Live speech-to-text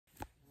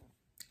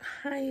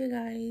Hi, you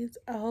guys.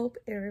 I hope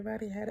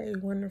everybody had a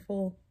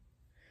wonderful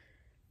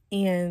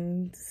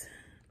and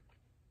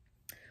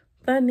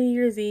fun New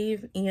Year's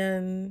Eve.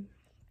 And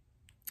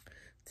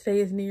today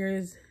is New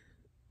Year's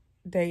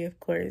Day, of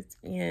course.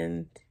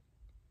 And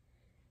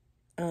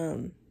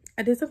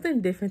I did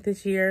something different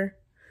this year.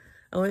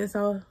 I went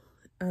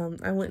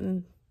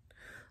and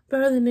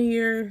spent the New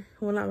Year,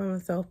 well, not by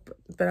myself,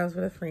 but I was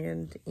with a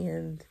friend.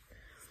 And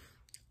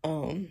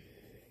um,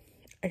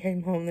 I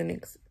came home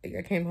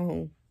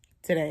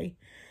today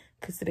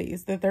because today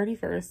is the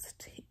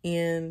 31st.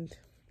 And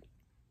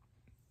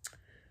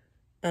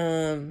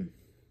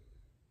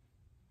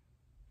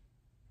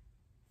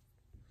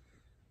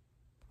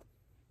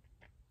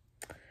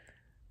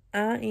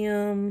I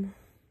am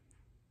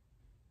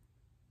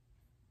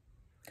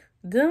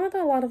dealing with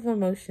a lot of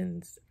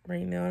emotions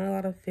right now and a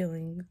lot of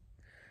feelings.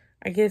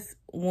 I guess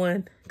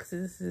one, because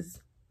this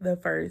is the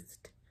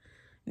first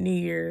New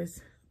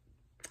Year's.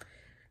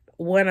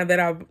 Not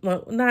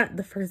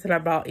the first that I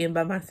brought in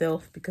by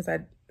myself because I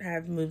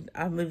moved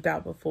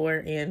out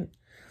before, and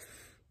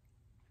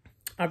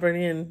I brought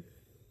in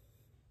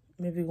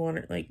maybe one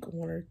or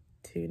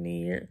two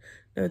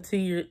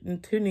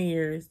two New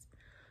Year's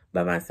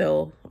by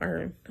myself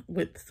or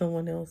with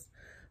someone else.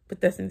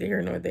 But that's neither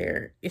here nor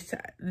there.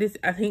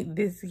 I think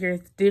this year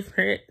is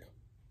different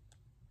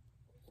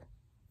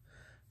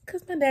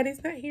because my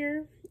daddy's not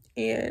here,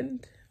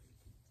 and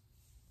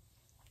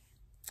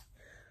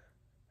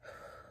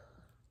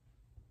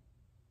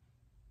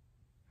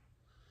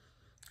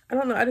I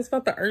don't know. I just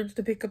felt the urge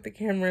to pick up the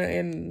camera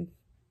and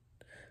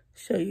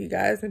show you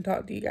guys and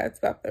talk to you guys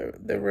about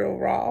the real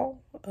raw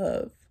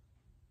of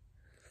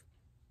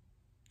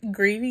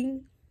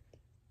grieving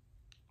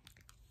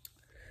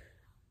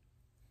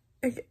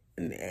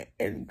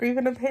and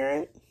grieving a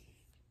parent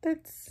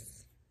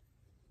that's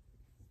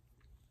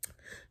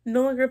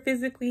no longer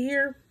physically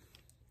here.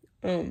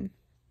 Instead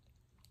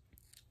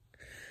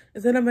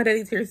of my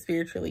daddy's here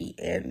spiritually,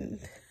 and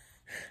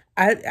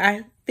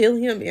I feel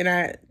him,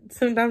 and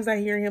sometimes I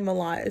hear him a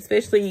lot,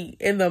 especially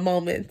in the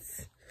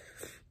moments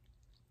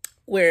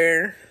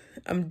where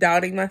I'm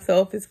doubting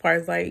myself as far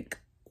as like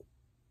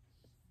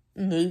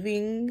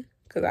moving,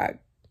 because I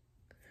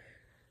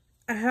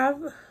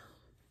have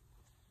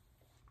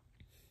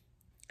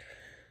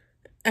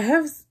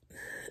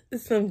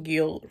some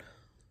guilt.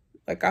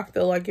 Like, I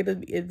feel like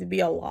it'd be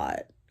a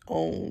lot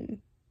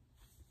on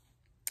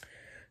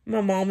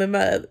my mom and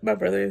my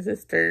brother and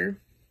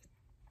sister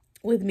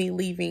with me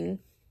leaving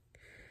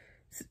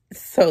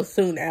so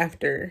soon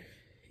after,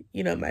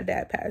 my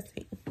dad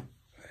passing.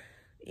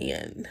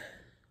 And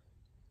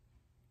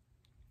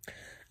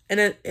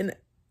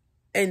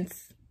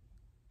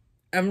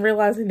I'm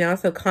realizing now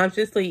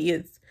subconsciously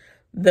it's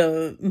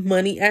the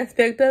money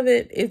aspect of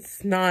it.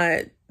 It's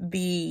not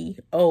the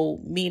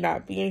me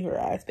not being here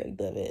aspect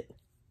of it.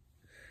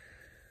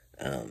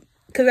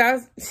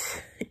 Because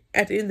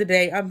at the end of the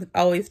day, I'm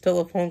always still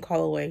a phone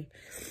call away,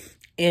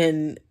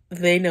 and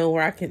they know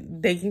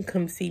they can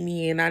come see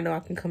me, and I know I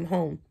can come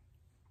home.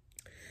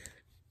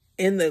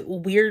 In the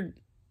weird,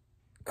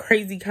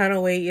 crazy kind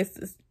of way, it's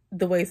just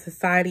the way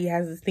society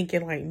has us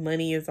thinking like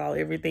money is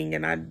everything,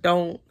 and I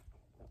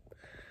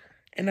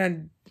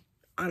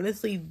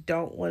honestly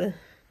don't want to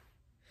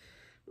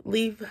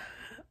leave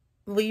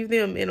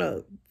them in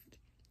a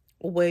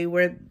way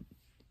where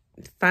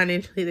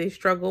financially they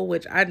struggle,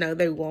 which I know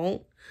they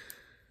won't.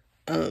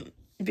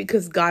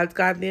 Because God's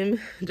got them,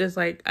 just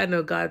like I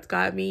know God's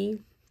got me.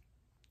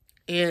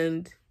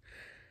 And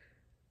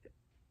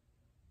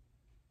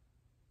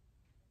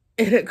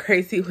in a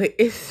crazy way,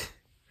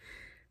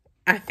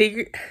 I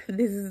figured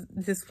this is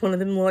just one of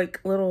them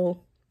like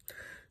little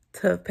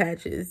tough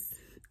patches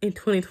in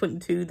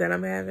 2022 that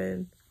I'm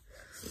having.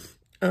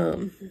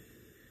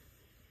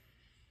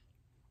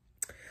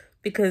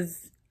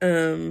 Because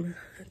to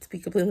be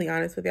completely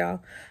honest with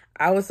y'all,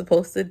 I was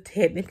supposed to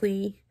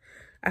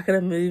I could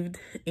have moved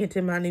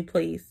into my new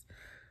place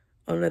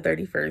on the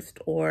 31st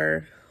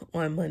or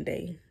on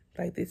Monday,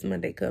 like this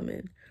Monday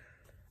coming.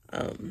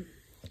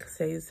 Because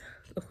today's,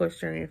 of course,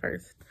 January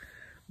 1st.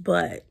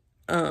 But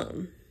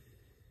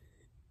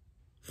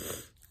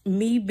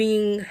me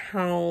being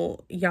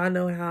how y'all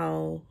know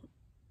how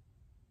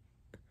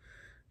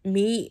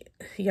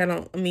y'all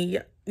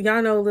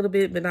know a little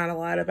bit, but not a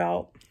lot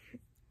about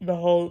the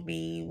whole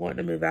me wanting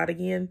to move out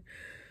again.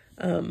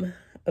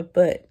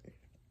 But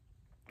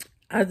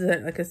I'll do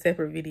that like a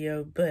separate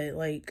video. But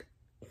like,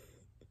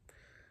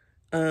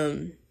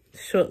 long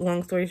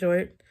story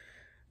short,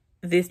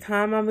 this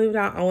time I moved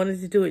out, I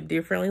wanted to do it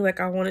differently. Like,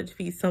 I wanted to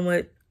be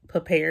somewhat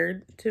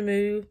prepared to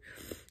move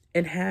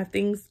and have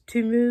things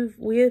to move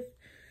with.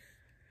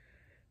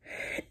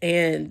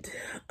 And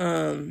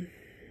I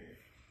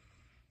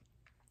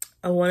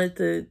wanted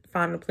to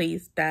find a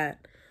place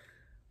that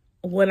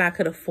one I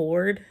could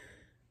afford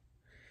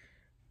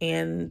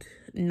and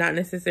not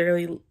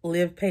necessarily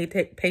live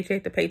paycheck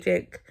to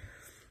paycheck.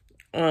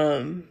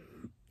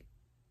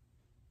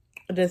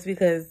 Just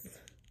because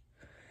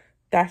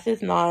that's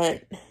just not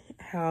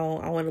how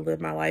I want to live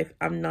my life.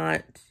 I'm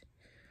not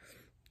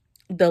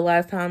the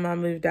last time I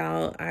moved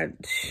out, I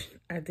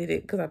did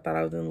it because I thought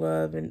I was in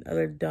love and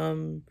other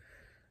dumb,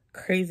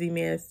 crazy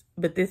mess.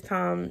 But this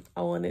time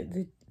I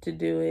wanted to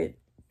do it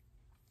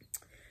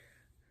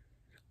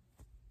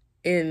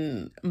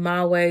in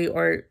my way,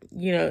 or,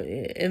 you know,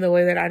 in the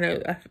way that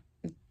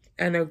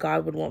I know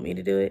God would want me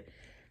to do it.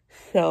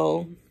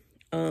 So,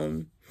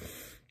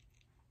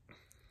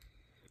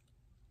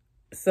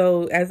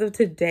 so as of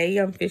today,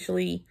 I'm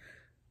officially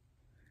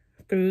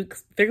 3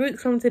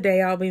 weeks from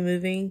today, I'll be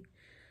moving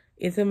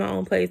into my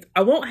own place.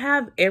 I won't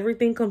have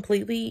everything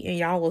completely, and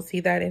y'all will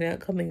see that in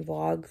upcoming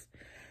vlogs,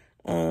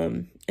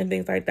 and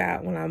things like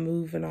that when I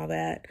move and all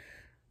that.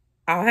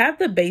 I'll have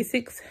the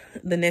basics,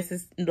 the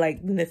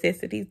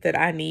necessities that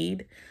I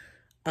need,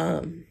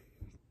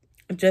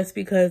 just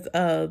because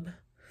of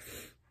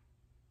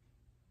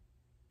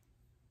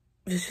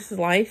it's just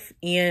life,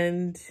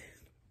 and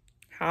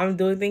how I'm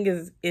doing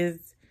things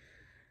is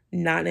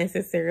not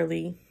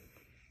necessarily.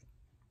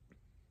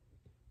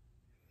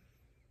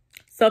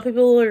 Some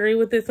people will agree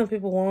with this, some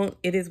people won't.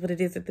 It is what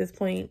it is at this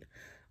point.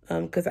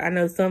 Because I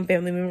know some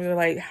family members are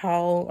like,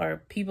 how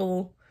are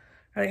people,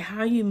 like,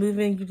 how are you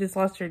moving? You just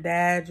lost your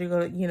dad. You're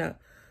going to, you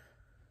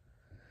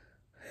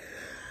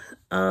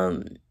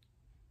know.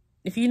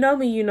 If you know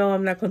me, you know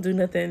I'm not going to do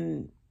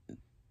nothing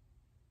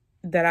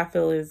that I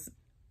feel is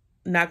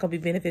not going to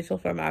be beneficial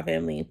for my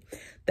family.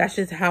 That's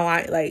just how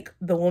like,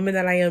 the woman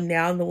that I am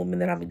now and the woman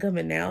that I'm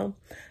becoming now.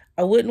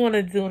 I wouldn't want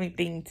to do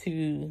anything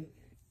to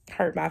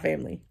hurt my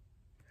family.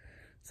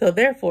 So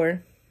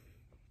therefore,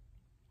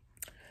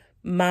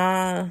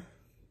 my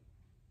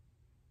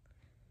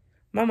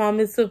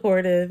mom is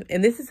supportive,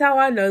 and this is how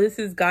I know this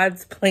is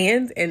God's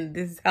plans, and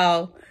this is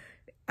how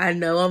I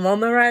know I'm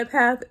on the right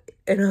path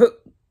in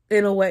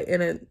a way,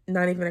 in a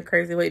not even a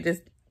crazy way,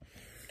 just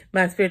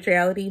my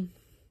spirituality.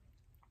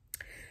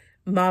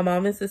 My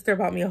mom and sister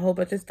bought me a whole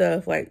bunch of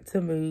stuff, like, to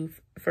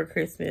move for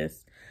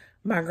Christmas.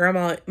 My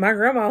grandma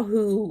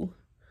who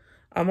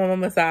on my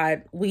mama's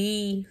side,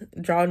 we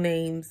draw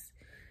names,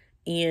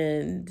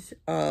 and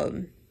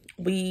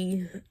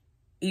we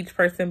each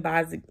person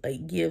buys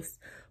like gifts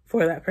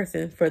for that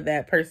person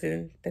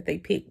that they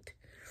picked.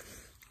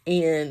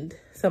 And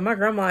so my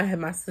grandma had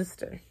my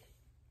sister,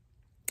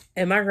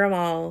 and my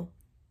grandma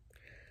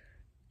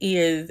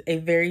is a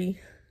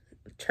very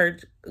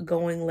church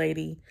going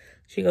lady.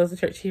 She goes to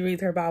church. She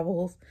reads her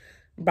Bible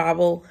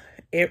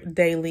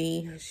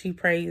daily. She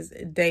prays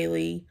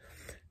daily.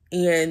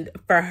 And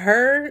for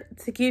her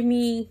to give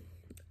me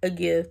a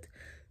gift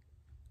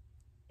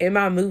in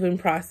my moving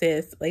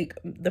process, like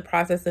the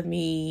process of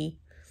me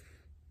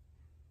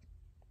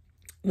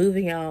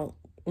moving out,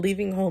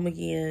 leaving home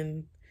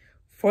again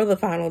for the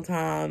final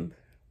time,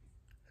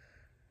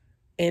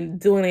 and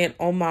doing it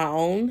on my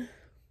own,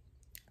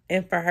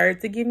 and for her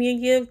to give me a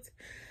gift,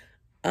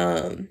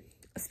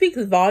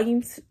 speaks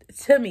volumes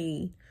to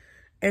me.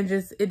 And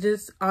it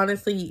just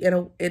honestly,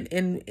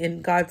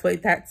 in God's way,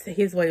 that's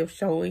his way of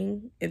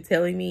showing and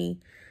telling me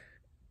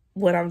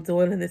what I'm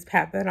doing in this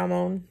path that I'm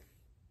on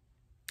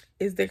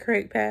is the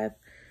correct path.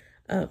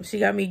 She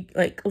got me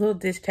like little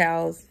dish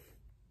towels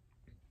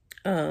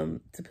to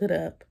put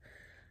up,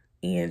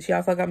 and she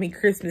also got me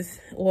Christmas.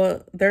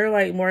 Well, they're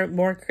like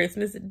more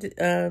Christmas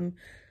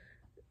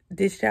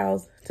dish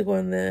towels to go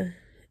in the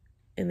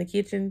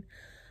kitchen,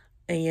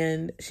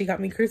 and she got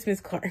me Christmas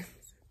cards.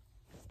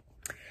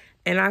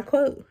 And I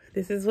quote,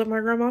 this is what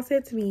my grandma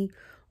said to me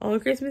on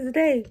Christmas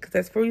Day, because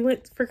that's where we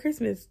went for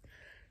Christmas.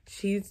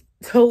 She's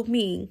told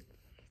me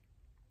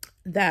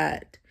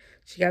that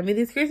she got me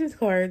these Christmas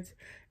cards,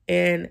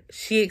 and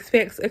she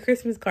expects a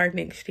Christmas card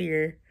next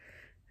year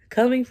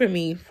coming from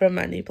me from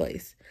my new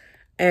place.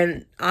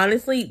 And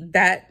honestly,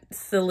 that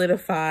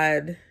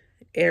solidified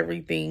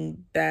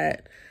everything,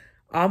 that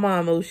all my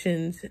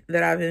emotions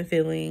that I've been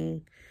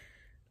feeling,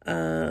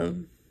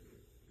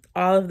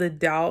 all of the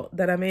doubt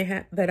that I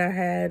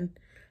had,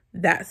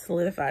 that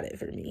solidified it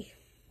for me.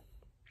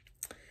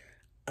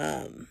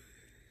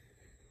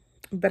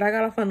 But I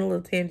got off on a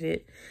little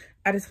tangent.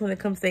 I just want to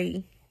come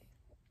say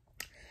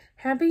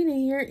Happy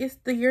New Year. It's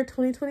the year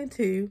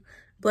 2022.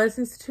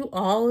 Blessings to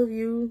all of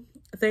you.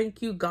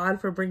 Thank you, God,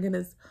 for bringing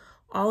us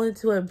all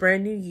into a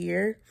brand new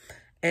year.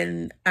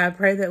 And I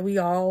pray that we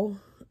all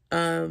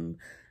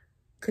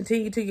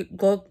continue to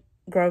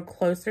grow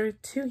closer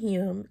to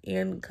him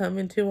and come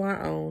into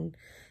our own,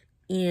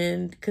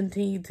 and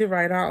continue to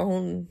write our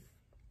own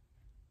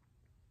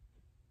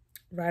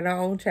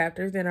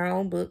chapters in our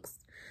own books.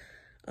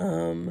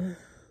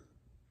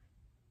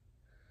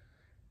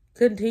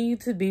 Continue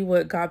to be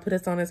what God put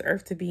us on this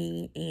earth to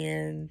be.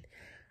 And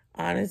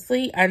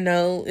honestly, I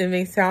know it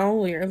may sound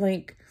weird,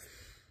 like,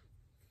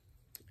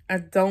 I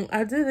don't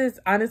do this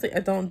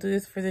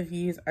for the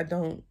views. I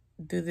don't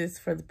do this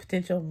for the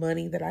potential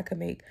money that I could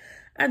make.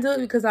 I do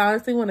it because I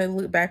honestly want to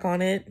look back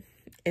on it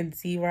and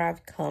see where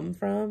I've come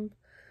from.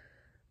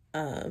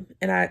 And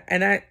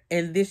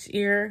this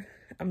year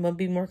I'm gonna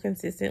be more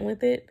consistent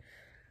with it.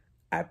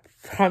 I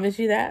promise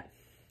you that.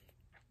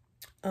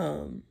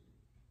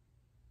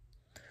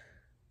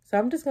 So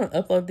I'm just going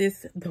to upload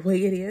this the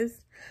way it is.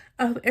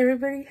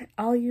 Everybody,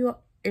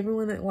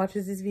 everyone that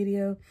watches this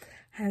video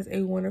has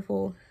a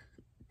wonderful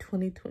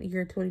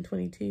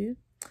 2022.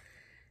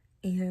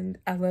 And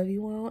I love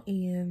you all,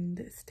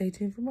 and stay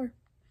tuned for more.